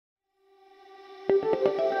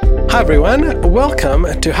Hi everyone, welcome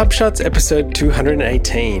to HubShot's episode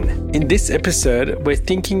 218. In this episode, we're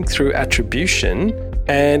thinking through attribution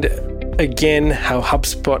and again how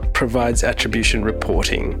HubSpot provides attribution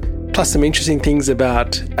reporting, plus some interesting things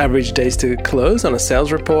about average days to close on a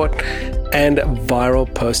sales report and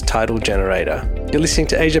viral post title generator. You're listening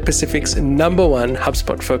to Asia Pacific's #1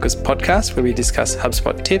 HubSpot focused podcast where we discuss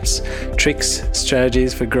HubSpot tips, tricks,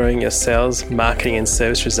 strategies for growing your sales, marketing, and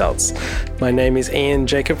service results. My name is Ian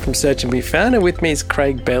Jacob from Search and Be Found, and with me is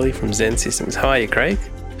Craig Bailey from Zen Systems. How are you, Craig?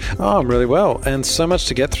 Oh, I'm really well, and so much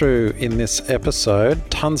to get through in this episode.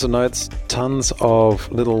 Tons of notes, tons of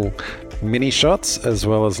little mini shots as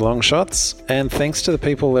well as long shots, and thanks to the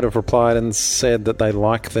people that have replied and said that they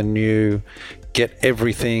like the new get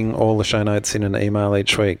everything, all the show notes in an email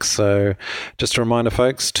each week. So just a reminder,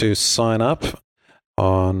 folks, to sign up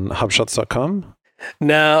on hubshots.com.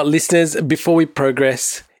 Now, listeners, before we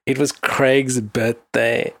progress, it was Craig's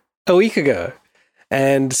birthday a week ago.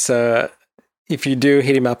 And so if you do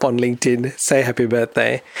hit him up on LinkedIn, say happy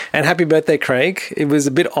birthday. And happy birthday, Craig. It was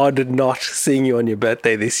a bit odd not seeing you on your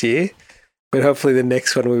birthday this year, but hopefully the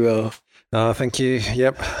next one we will. Thank you.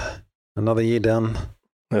 Yep. Another year done.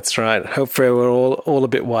 That's right. Hopefully we're all a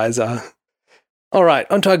bit wiser. All right,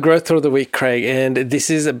 on to our growth through the week, Craig. And this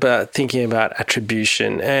is about thinking about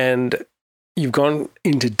attribution. And you've gone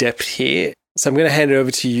into depth here. So I'm going to hand it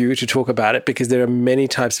over to you to talk about it because there are many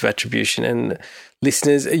types of attribution. And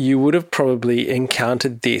listeners, you would have probably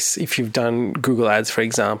encountered this if you've done Google Ads, for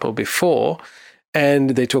example, before.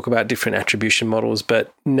 And they talk about different attribution models.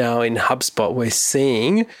 But now in HubSpot, we're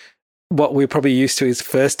seeing what we're probably used to is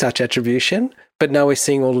first touch attribution, but now we're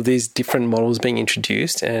seeing all of these different models being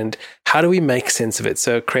introduced. And how do we make sense of it?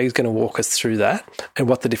 So Craig's going to walk us through that and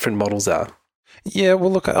what the different models are. Yeah,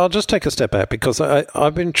 well, look, I'll just take a step back because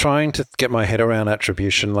I've been trying to get my head around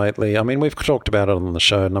attribution lately. I mean, we've talked about it on the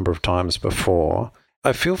show a number of times before.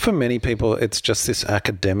 I feel for many people, it's just this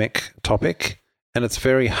academic topic and it's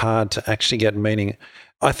very hard to actually get meaning.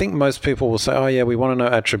 I think most people will say, oh yeah, we want to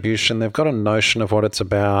know attribution. They've got a notion of what it's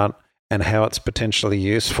about and how it's potentially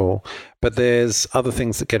useful. But there's other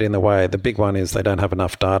things that get in the way. The big one is they don't have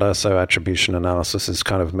enough data, so attribution analysis is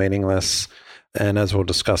kind of meaningless. And as we'll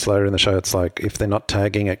discuss later in the show, it's like if they're not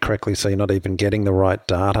tagging it correctly, so you're not even getting the right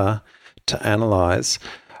data to analyze.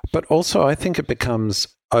 But also I think it becomes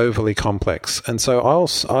overly complex. And so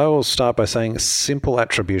I will start by saying simple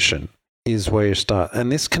attribution is where you start.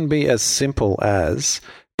 And this can be as simple as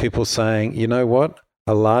people saying, you know what,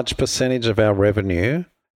 a large percentage of our revenue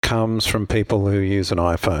comes from people who use an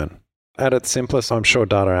iPhone. At its simplest, I'm sure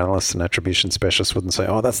data analysts and attribution specialists wouldn't say,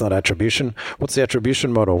 oh, that's not attribution. What's the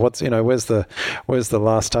attribution model? Where's the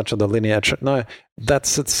last touch of the linear No,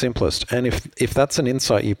 that's its simplest. And if that's an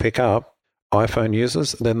insight you pick up, iPhone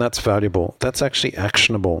users, then that's valuable. That's actually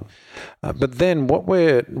actionable. But then what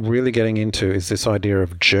we're really getting into is this idea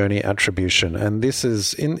of journey attribution. And this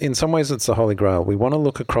is, in some ways, it's the Holy Grail. We want to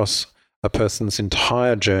look across a person's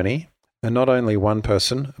entire journey, and not only one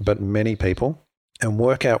person, but many people, and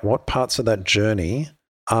work out what parts of that journey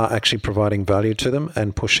are actually providing value to them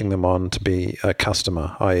and pushing them on to be a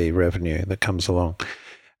customer, i.e. revenue that comes along.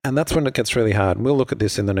 And that's when it gets really hard. We'll look at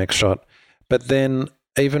this in the next shot. But then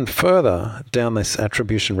even further down this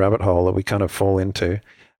attribution rabbit hole that we kind of fall into,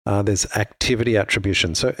 there's activity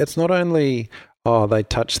attribution. So it's not only, oh, they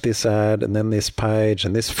touched this ad and then this page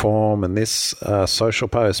and this form and this social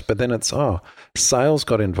post, but then it's, oh, sales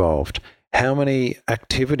got involved. How many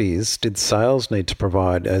activities did sales need to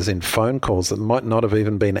provide, as in phone calls that might not have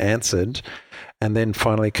even been answered, and then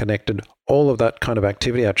finally connected? All of that kind of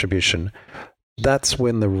activity attribution. That's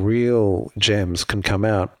when the real gems can come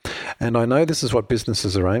out. And I know this is what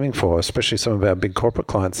businesses are aiming for, especially some of our big corporate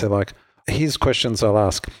clients. They're like, here's questions I'll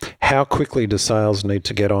ask. How quickly do sales need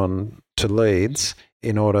to get on to leads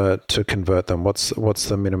in order to convert them? What's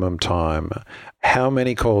the minimum time? How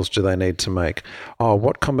many calls do they need to make? Oh,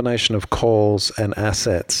 what combination of calls and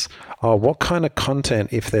assets? Oh, what kind of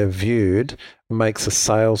content, if they're viewed, makes a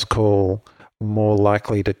sales call more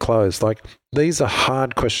likely to close? Like, these are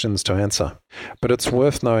hard questions to answer, but it's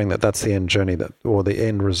worth knowing that that's the end journey or the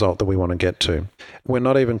end result that we want to get to. We're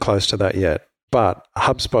not even close to that yet, but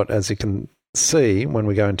HubSpot, as you can see when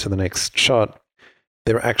we go into the next shot,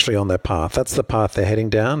 they're actually on their path. That's the path they're heading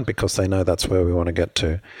down because they know that's where we want to get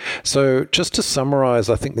to. So just to summarize,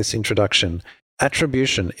 I think this introduction,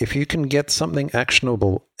 attribution, if you can get something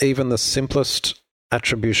actionable, even the simplest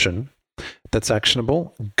attribution that's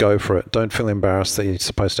actionable, go for it. Don't feel embarrassed that you're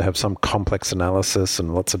supposed to have some complex analysis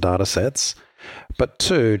and lots of data sets. But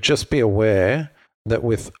two, just be aware that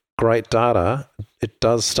with great data, it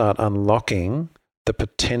does start unlocking the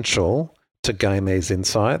potential to gain these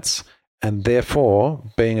insights. And therefore,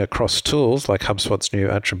 being across tools like HubSpot's new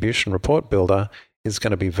attribution report builder is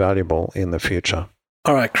going to be valuable in the future.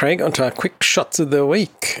 All right, Craig, on to our quick shots of the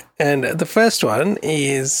week. And the first one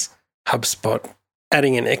is HubSpot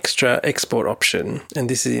adding an extra export option. And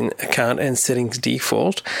this is in account and settings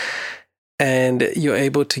default. And you're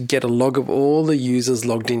able to get a log of all the users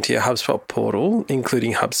logged into your HubSpot portal,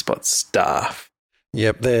 including HubSpot staff.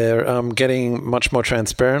 Yep, they're getting much more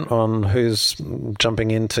transparent on who's jumping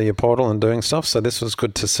into your portal and doing stuff. So this was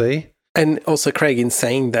good to see. And also, Craig, in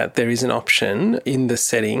saying that, there is an option in the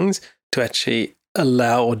settings to actually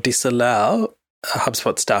allow or disallow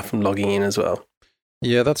HubSpot staff from logging in as well.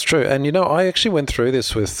 Yeah, that's true. And, I actually went through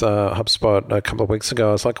this with HubSpot a couple of weeks ago.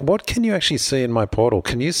 I was like, what can you actually see in my portal?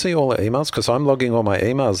 Can you see all the emails? Because I'm logging all my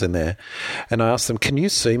emails in there. And I asked them, can you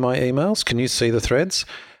see my emails? Can you see the threads?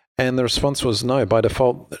 And the response was no. By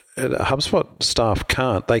default, HubSpot staff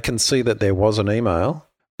can't. They can see that there was an email,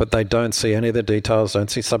 but they don't see any of the details, don't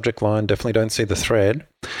see subject line, definitely don't see the thread.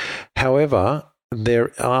 However,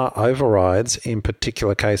 there are overrides in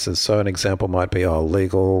particular cases. So an example might be a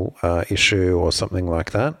legal issue or something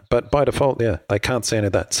like that. But by default, yeah, they can't see any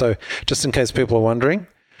of that. So just in case people are wondering,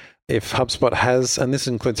 if HubSpot has, and this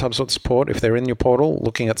includes HubSpot support, if they're in your portal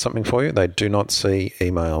looking at something for you, they do not see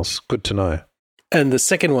emails. Good to know. And the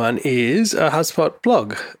second one is a HubSpot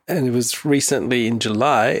blog. And it was recently in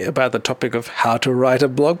July about the topic of how to write a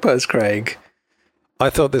blog post, Craig. I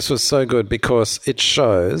thought this was so good because it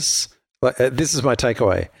shows... this is my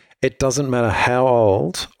takeaway. It doesn't matter how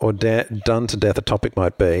old or done to death a topic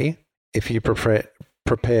might be, if you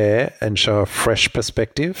prepare and show a fresh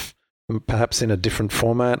perspective, perhaps in a different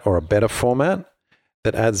format or a better format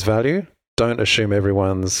that adds value, don't assume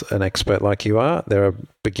everyone's an expert like you are. There are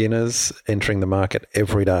beginners entering the market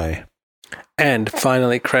every day. And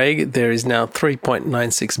finally, Craig, there is now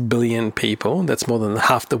 3.96 billion people, that's more than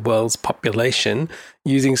half the world's population,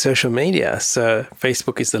 using social media. So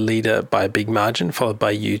Facebook is the leader by a big margin, followed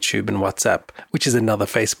by YouTube and WhatsApp, which is another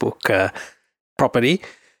Facebook property.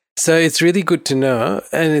 So it's really good to know.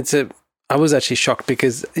 And I was actually shocked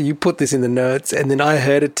because you put this in the notes and then I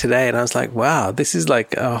heard it today and I was like, wow, this is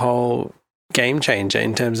like a whole game changer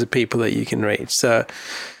in terms of people that you can reach. So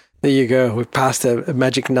there you go. We've passed a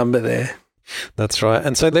magic number there. That's right.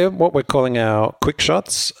 And so they're what we're calling our quick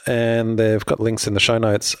shots, and they've got links in the show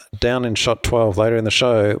notes. Down in shot 12 later in the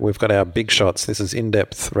show, we've got our big shots. This is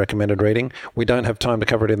in-depth recommended reading. We don't have time to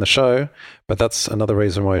cover it in the show, but that's another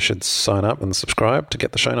reason why you should sign up and subscribe to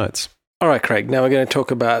get the show notes. All right, Craig. Now we're going to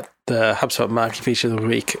talk about the HubSpot marketing feature of the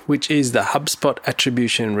week, which is the HubSpot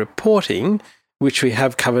attribution reporting, which we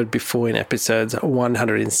have covered before in episodes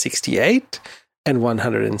 168 and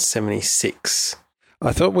 176.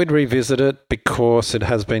 I thought we'd revisit it because it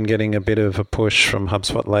has been getting a bit of a push from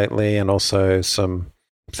HubSpot lately, and also some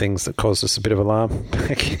things that caused us a bit of alarm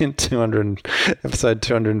back in episode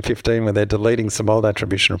 215 where they're deleting some old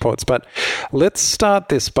attribution reports. But let's start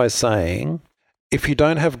this by saying, if you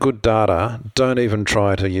don't have good data, don't even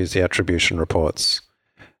try to use the attribution reports.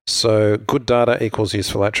 So good data equals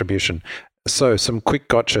useful attribution. So some quick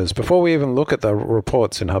gotchas before we even look at the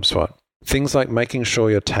reports in HubSpot. Things like making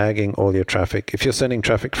sure you're tagging all your traffic. If you're sending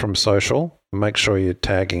traffic from social, make sure you're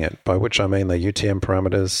tagging it, by which I mean the UTM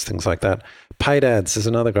parameters, things like that. Paid ads is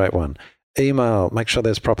another great one. Email, make sure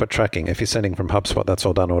there's proper tracking. If you're sending from HubSpot, that's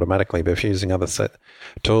all done automatically. But if you're using other set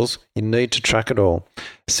tools, you need to track it all.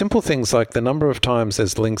 Simple things like the number of times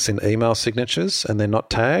there's links in email signatures and they're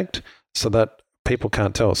not tagged so that people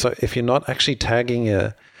can't tell. So if you're not actually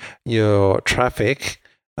tagging your traffic,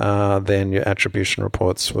 then your attribution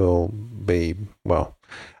reports will be,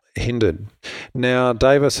 hindered. Now,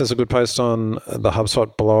 Davis has a good post on the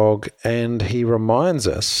HubSpot blog, and he reminds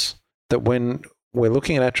us that when we're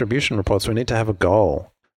looking at attribution reports, we need to have a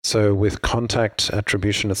goal. So with contact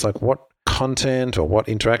attribution, it's like what content or what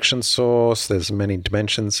interaction source, there's many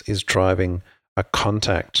dimensions, is driving a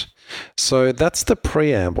contact. So that's the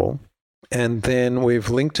preamble. And then we've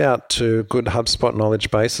linked out to good HubSpot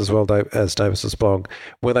knowledge base as well as Davis's blog,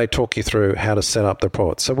 where they talk you through how to set up the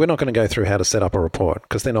report. So we're not going to go through how to set up a report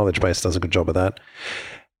because their knowledge base does a good job of that.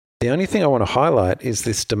 The only thing I want to highlight is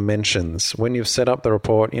this dimensions. When you've set up the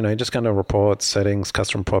report, you're just going to report, settings,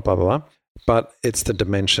 custom report, blah, blah, blah. But it's the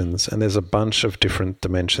dimensions, and there's a bunch of different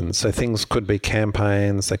dimensions. So things could be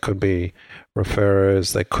campaigns, they could be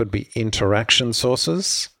referrers, they could be interaction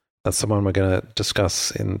sources. That's the one we're going to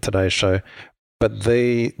discuss in today's show. But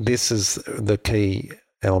this is the key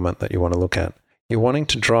element that you want to look at. You're wanting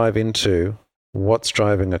to drive into what's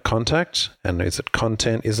driving a contact, and is it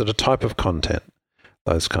content? Is it a type of content?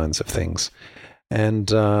 Those kinds of things.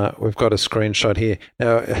 And we've got a screenshot here.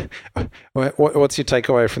 Now, what's your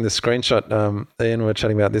takeaway from this screenshot? Ian, we're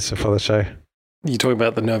chatting about this before the show. You talking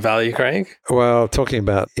about the no value, Craig? Well, talking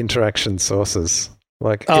about interaction sources.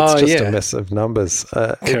 Like, it's just a mess of numbers.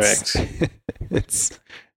 Correct.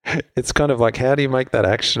 It's kind of like, how do you make that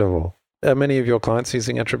actionable? Are many of your clients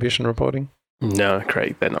using attribution reporting? No,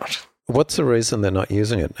 Craig, they're not. What's the reason they're not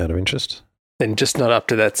using it, out of interest? They're just not up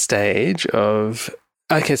to that stage of,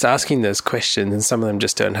 I guess, asking those questions, and some of them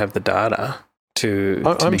just don't have the data to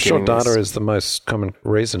I'm sure data is the most common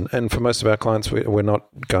reason. And for most of our clients, we're not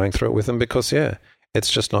going through it with them because,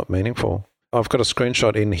 it's just not meaningful. I've got a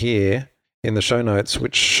screenshot in here in the show notes,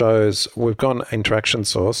 which shows we've gone interaction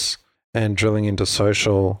source and drilling into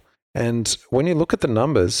social. And when you look at the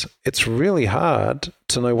numbers, it's really hard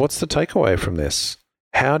to know what's the takeaway from this.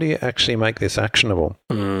 How do you actually make this actionable?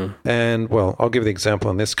 And, well, I'll give the example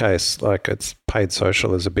in this case, like it's paid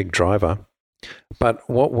social is a big driver. But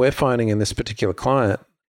what we're finding in this particular client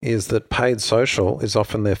is that paid social is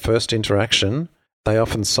often their first interaction. They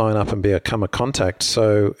often sign up and become a contact.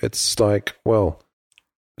 So it's like, well,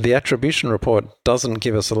 the attribution report doesn't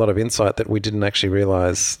give us a lot of insight that we didn't actually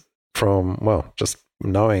realize from, well, just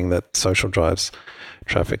knowing that social drives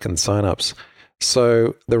traffic and signups.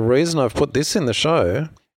 So the reason I've put this in the show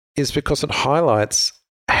is because it highlights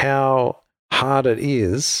how hard it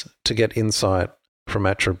is to get insight from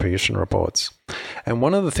attribution reports. And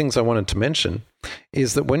one of the things I wanted to mention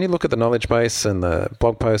is that when you look at the knowledge base and the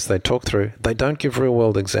blog posts they talk through, they don't give real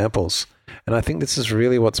world examples. And I think this is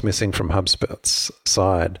really what's missing from HubSpot's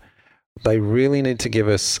side. They really need to give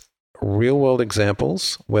us real world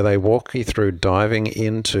examples where they walk you through diving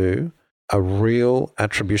into a real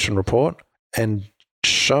attribution report and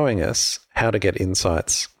showing us how to get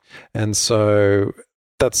insights. And so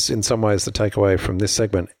that's in some ways the takeaway from this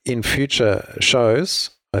segment. In future shows,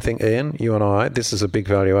 I think, Ian, you and I, this is a big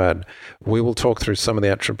value add. We will talk through some of the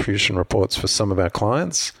attribution reports for some of our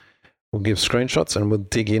clients. We'll give screenshots and we'll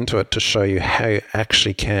dig into it to show you how you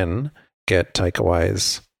actually can get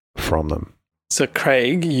takeaways from them. So,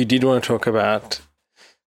 Craig, you did want to talk about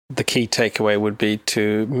the key takeaway would be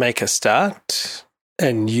to make a start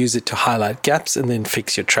and use it to highlight gaps and then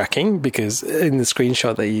fix your tracking, because in the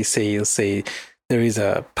screenshot that you see, you'll see there is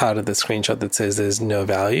a part of the screenshot that says there's no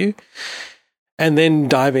value. And then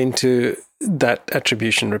dive into that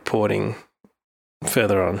attribution reporting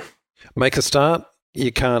further on. Make a start.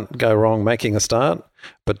 You can't go wrong making a start,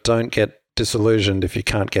 but don't get disillusioned if you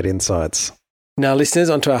can't get insights. Now, listeners,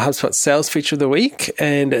 onto our HubSpot sales feature of the week,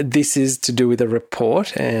 and this is to do with a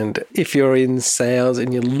report. And if you're in sales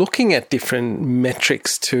and you're looking at different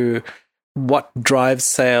metrics to what drives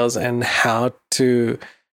sales and how to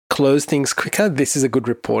close things quicker, this is a good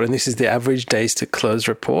report. And this is the average days to close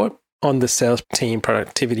report on the sales team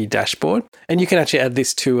productivity dashboard. And you can actually add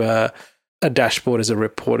this to a dashboard as a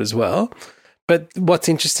report as well. But what's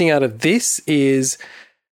interesting out of this is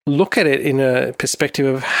look at it in a perspective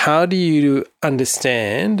of how do you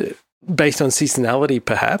understand, based on seasonality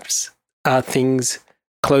perhaps, are things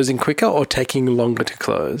closing quicker or taking longer to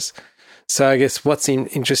close? So I guess what's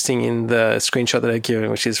interesting in the screenshot that I've given,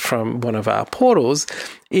 which is from one of our portals,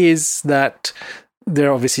 is that there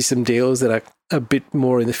are obviously some deals that are a bit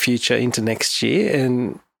more in the future into next year,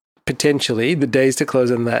 and potentially the days to close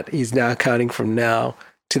on that is now counting from now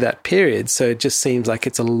to that period. So it just seems like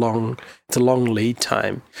it's a long lead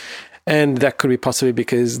time. And that could be possibly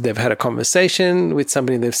because they've had a conversation with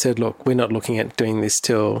somebody and they've said, look, we're not looking at doing this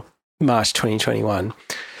till March 2021.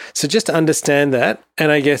 So just to understand that, and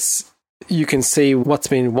I guess you can see what's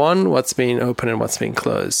been won, what's been open, and what's been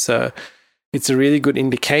closed. So it's a really good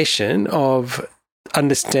indication of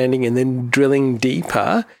understanding and then drilling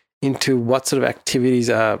deeper into what sort of activities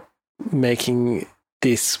are making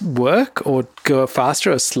this work or go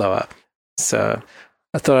faster or slower. So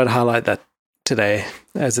I thought I'd highlight that today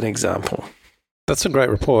as an example. That's a great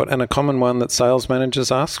report and a common one that sales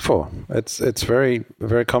managers ask for. It's very,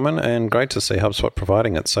 very common and great to see HubSpot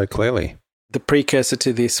providing it so clearly. The precursor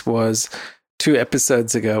to this was 2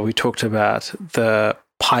 episodes ago. We talked about the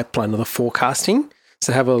pipeline or the forecasting.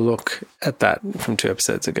 So have a look at that from 2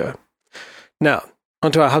 episodes ago. Now,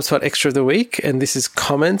 onto our HubSpot Extra of the week, and this is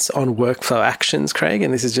comments on workflow actions, Craig,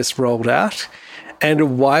 and this is just rolled out.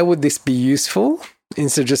 And why would this be useful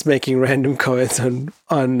instead of just making random comments on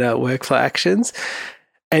workflow actions?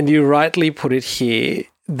 And you rightly put it here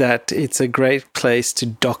that it's a great place to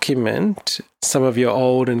document some of your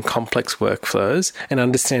old and complex workflows and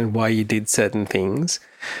understand why you did certain things.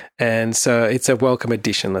 And so it's a welcome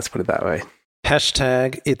addition, let's put it that way.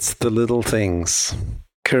 Hashtag it's the little things.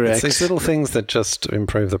 Correct. It's these little things that just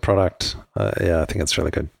improve the product. Yeah, I think it's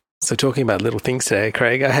really good. So talking about little things today,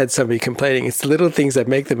 Craig, I had somebody complaining it's the little things that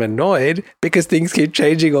make them annoyed because things keep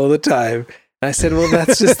changing all the time. And I said, well,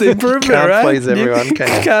 that's just the improvement, Can't right? please everyone, you can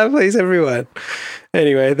you? can't please everyone.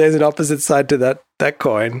 Anyway, there's an opposite side to that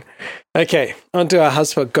coin. Okay, on to our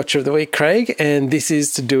HubSpot Gotcha of the Week, Craig. And this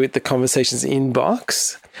is to do with the Conversations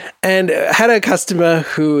inbox. And I had a customer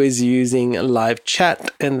who is using live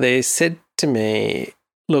chat, and they said to me,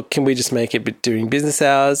 look, can we just make it during business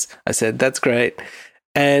hours? I said, that's great.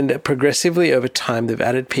 And progressively over time, they've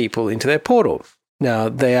added people into their portal. Now,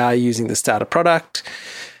 they are using the starter product.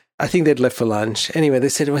 I think they'd left for lunch. Anyway, they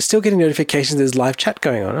said, we're still getting notifications there's live chat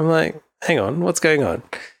going on. I'm like, hang on, what's going on?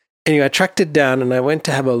 Anyway, I tracked it down and I went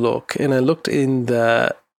to have a look, and I looked in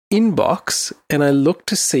the inbox and I looked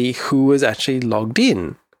to see who was actually logged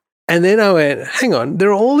in. And then I went, hang on, there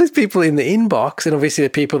are all these people in the inbox, and obviously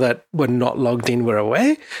the people that were not logged in were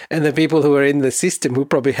away, and the people who were in the system who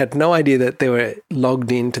probably had no idea that they were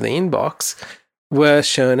logged into the inbox were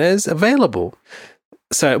shown as available.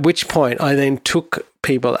 So at which point I then took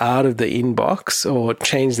people out of the inbox or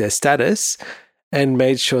changed their status and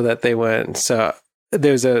made sure that they weren't. So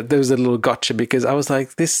there was a little gotcha because I was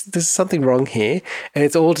like, there's something wrong here, and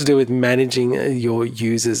it's all to do with managing your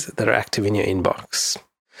users that are active in your inbox.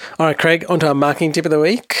 All right, Craig, on to our marketing tip of the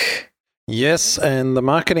week. Yes, and the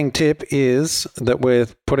marketing tip is that we're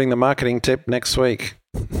putting the marketing tip next week.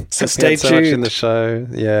 So stay tuned. Much in the show.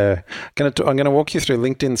 Yeah. I'm going to walk you through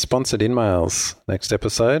LinkedIn sponsored emails next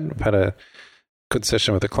episode. I've had a good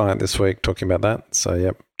session with a client this week talking about that. So,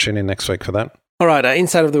 yep, tune in next week for that. All right, our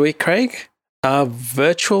insight of the week, Craig. Are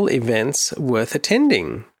virtual events worth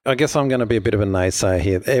attending? I guess I'm going to be a bit of a naysayer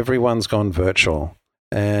here. Everyone's gone virtual.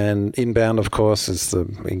 And Inbound, of course, is the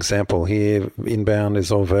example here. Inbound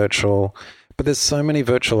is all virtual. But there's so many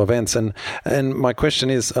virtual events. And my question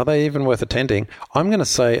is, are they even worth attending? I'm going to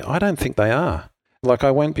say I don't think they are. Like,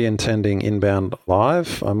 I won't be attending Inbound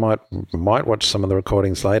live. I might watch some of the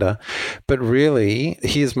recordings later. But really,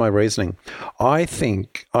 here's my reasoning. I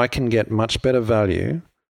think I can get much better value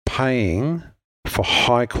paying for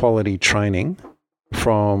high-quality training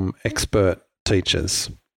from expert teachers.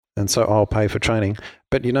 And so I'll pay for training.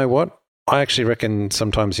 But you know what? I actually reckon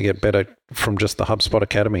sometimes you get better from just the HubSpot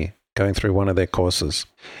Academy, going through one of their courses.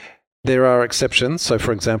 There are exceptions. So,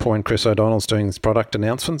 for example, when Chris O'Donnell's doing his product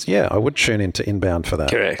announcements, yeah, I would tune into Inbound for that.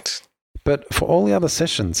 Correct. But for all the other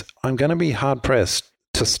sessions, I'm going to be hard-pressed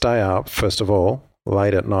to stay up, first of all,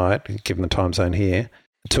 late at night, given the time zone here,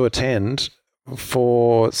 to attend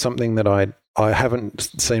for something that I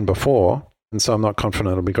haven't seen before. And so I'm not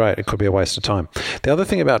confident it'll be great. It could be a waste of time. The other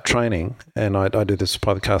thing about training, and I do this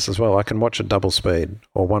podcast as well, I can watch at double speed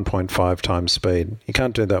or 1.5 times speed. You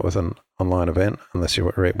can't do that with an online event unless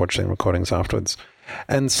you're watching recordings afterwards.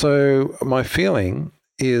 And so my feeling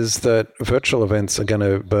is that virtual events are going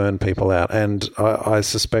to burn people out. And I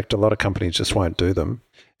suspect a lot of companies just won't do them.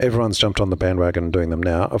 Everyone's jumped on the bandwagon and doing them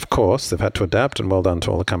now. Of course, they've had to adapt, and well done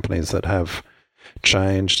to all the companies that have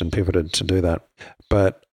changed and pivoted to do that.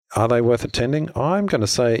 But are they worth attending? I'm going to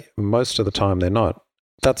say most of the time they're not.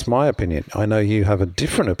 That's my opinion. I know you have a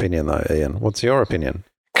different opinion though, Ian. What's your opinion?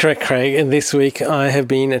 Correct, Craig. And this week I have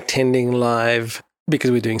been attending live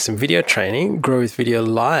because we're doing some video training, Grow with Video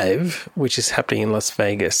Live, which is happening in Las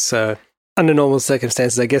Vegas. So under normal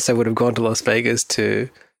circumstances, I guess I would have gone to Las Vegas to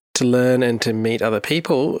learn and to meet other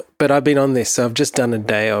people. But I've been on this, so I've just done a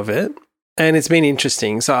day of it. And it's been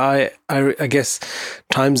interesting. So I guess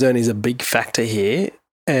time zone is a big factor here.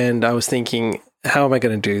 And I was thinking, how am I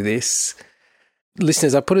going to do this?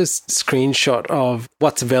 Listeners, I put a screenshot of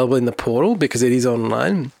what's available in the portal because it is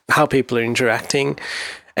online, how people are interacting.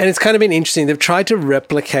 And it's kind of been interesting. They've tried to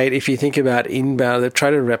replicate, if you think about Inbound, they've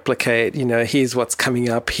tried to replicate, here's what's coming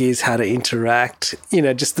up, here's how to interact,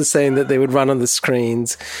 just the same that they would run on the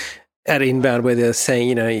screens at Inbound where they're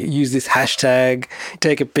saying, use this hashtag,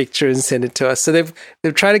 take a picture and send it to us. So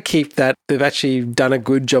they've tried to keep that. They've actually done a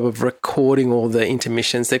good job of recording all the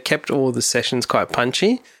intermissions. They've kept all the sessions quite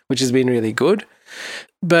punchy, which has been really good.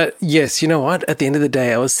 But yes, you know what? At the end of the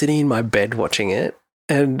day, I was sitting in my bed watching it,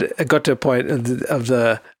 and I got to a point of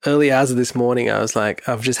the early hours of this morning. I was like,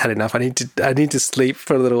 I've just had enough. I need to sleep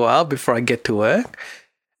for a little while before I get to work.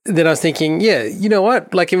 Then I was thinking, yeah, you know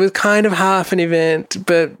what? Like, it was kind of half an event,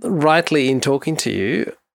 but rightly in talking to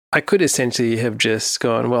you, I could essentially have just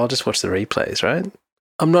gone, well, I'll just watch the replays, right?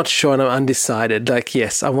 I'm not sure, and I'm undecided. Like,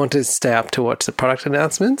 yes, I want to stay up to watch the product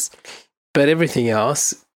announcements, but everything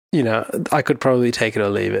else, I could probably take it or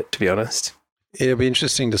leave it, to be honest. It'll be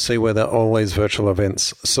interesting to see whether all these virtual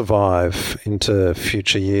events survive into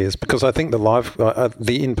future years, because I think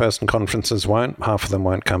the in-person conferences won't. Half of them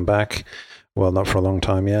won't come back. Well, not for a long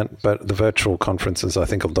time yet, but the virtual conferences I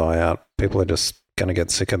think will die out. People are just going to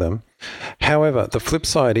get sick of them. However, the flip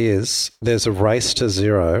side is there's a race to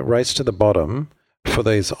zero, race to the bottom for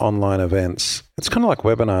these online events. It's kind of like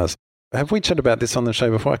webinars. Have we chatted about this on the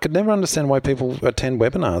show before? I could never understand why people attend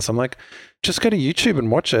webinars. I'm like, just go to YouTube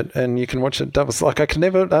and watch it, and you can watch it. Like, I can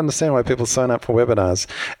never understand why people sign up for webinars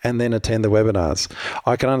and then attend the webinars.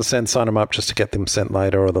 I can understand sign them up just to get them sent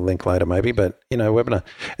later or the link later maybe, but, webinar.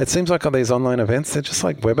 It seems like all these online events, they're just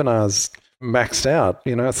like webinars maxed out.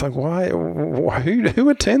 It's like, why who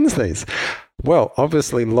attends these? Well,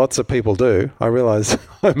 obviously lots of people do. I realize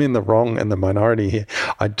I'm in the wrong and the minority here.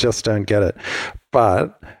 I just don't get it.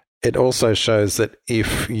 But it also shows that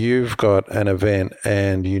if you've got an event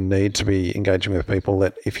and you need to be engaging with people,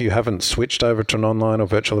 that if you haven't switched over to an online or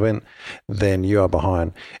virtual event, then you are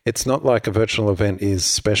behind. It's not like a virtual event is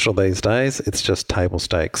special these days. It's just table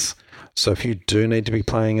stakes. So if you do need to be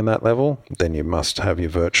playing in that level, then you must have your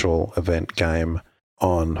virtual event game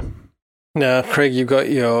on. Now, Craig, you've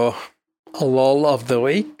got your lol of the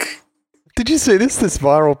week. Did you see this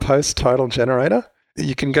viral post title generator?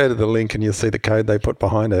 You can go to the link and you'll see the code they put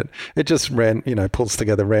behind it. It just pulls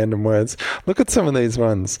together random words. Look at some of these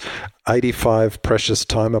ones. 85 precious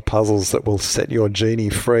timer puzzles that will set your genie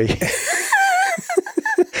free.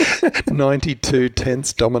 92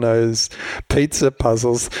 tense dominoes pizza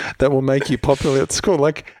puzzles that will make you popular at school.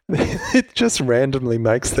 Like, it just randomly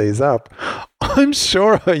makes these up. I'm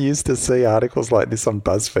sure I used to see articles like this on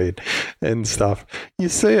BuzzFeed and stuff. You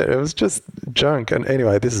see it. It was just junk. And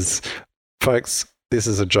anyway, folks, this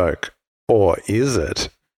is a joke. Or is it?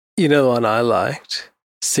 You know one I liked?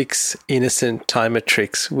 6 innocent timer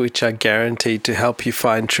tricks which are guaranteed to help you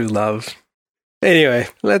find true love. Anyway,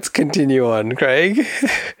 let's continue on, Craig.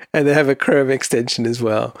 And they have a Chrome extension as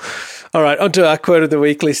well. All right, on to our quote of the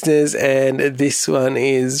week, listeners. And this one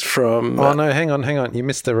is from... Oh, no, hang on. You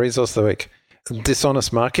missed the resource of the week.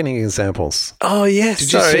 Dishonest marketing examples. Oh, yes.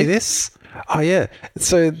 Did you see this? Oh, yeah.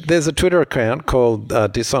 So there's a Twitter account called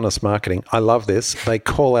Dishonest Marketing. I love this. They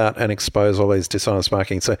call out and expose all these dishonest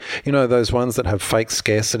marketing. So, those ones that have fake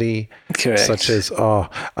scarcity, correct, such as,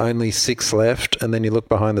 only 6 left, and then you look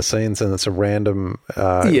behind the scenes and it's a random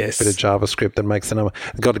yes, bit of JavaScript that makes the number.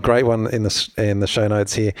 I've got a great one in the show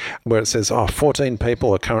notes here where it says, 14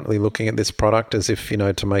 people are currently looking at this product as if,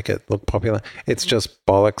 to make it look popular. It's just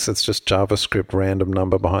bollocks. It's just JavaScript random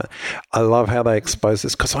number behind. I love how they expose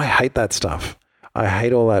this because I hate that stuff. I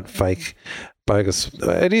hate all that fake, bogus.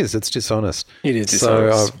 It's dishonest. It is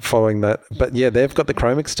dishonest. So following that. But yeah, they've got the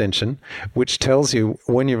Chrome extension, which tells you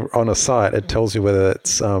when you're on a site, it tells you whether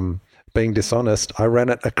it's being dishonest. I ran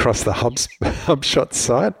it across the HubSpot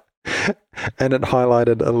site and it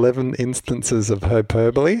highlighted 11 instances of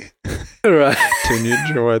hyperbole. Right. 2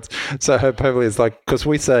 neutral words. So hyperbole is like, because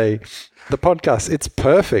we say, the podcast, it's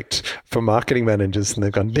perfect for marketing managers, and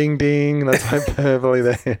they've gone ding ding, that's hyperbole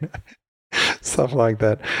there. Stuff like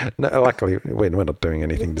that. No, luckily, we're not doing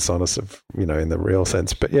anything dishonest, in the real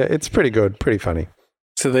sense. But yeah, it's pretty good, pretty funny.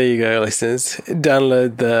 So there you go, listeners.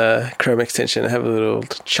 Download the Chrome extension and have a little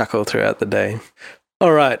chuckle throughout the day.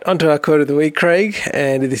 All right, on to our quote of the week, Craig.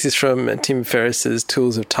 And this is from Tim Ferriss's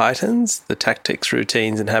Tools of Titans, the tactics,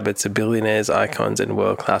 routines, and habits of billionaires, icons, and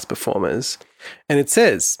world-class performers. And it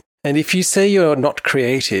says, and if you say you're not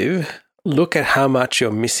creative, look at how much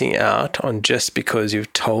you're missing out on just because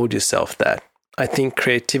you've told yourself that. I think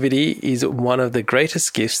creativity is one of the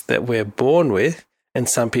greatest gifts that we're born with, and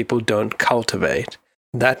some people don't cultivate.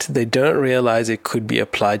 That they don't realize it could be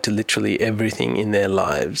applied to literally everything in their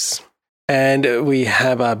lives. And we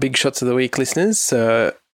have our big shots of the week, listeners.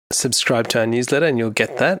 So subscribe to our newsletter and you'll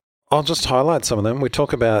get that. I'll just highlight some of them. We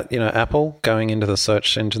talk about, Apple going into the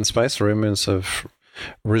search engine space. Rumors have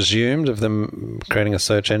resumed of them creating a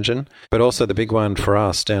search engine, but also the big one for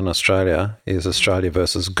us down in Australia is Australia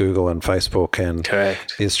versus Google and Facebook, and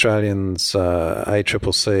correct, the Australians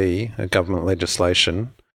ACCC, government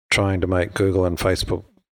legislation trying to make Google and Facebook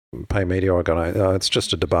pay media organization. It's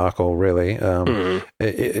just a debacle, really.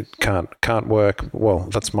 It can't work. Well,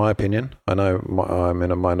 that's my opinion. I know I'm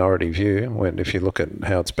in a minority view if you look at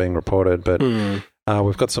how it's being reported, but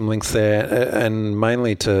we've got some links there, and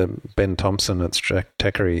mainly to Ben Thompson at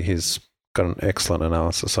Techery. He's got an excellent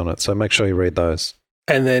analysis on it, so make sure you read those.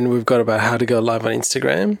 And then we've got about how to go live on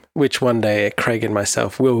Instagram, which one day Craig and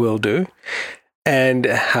myself will do, and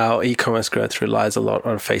how e-commerce growth relies a lot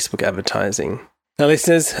on Facebook advertising. Now,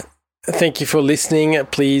 listeners, thank you for listening.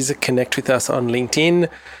 Please connect with us on LinkedIn.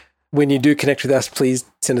 When you do connect with us, please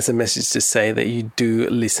send us a message to say that you do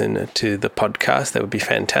listen to the podcast. That would be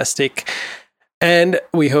fantastic. And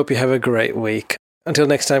we hope you have a great week. Until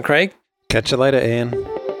next time, Craig. Catch you later, Ian.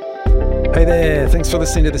 Hey there, thanks for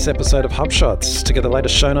listening to this episode of HubShots. To get the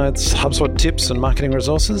latest show notes, HubSpot tips and marketing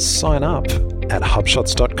resources, sign up at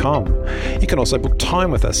hubshots.com. You can also book time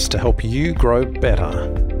with us to help you grow better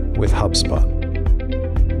with HubSpot.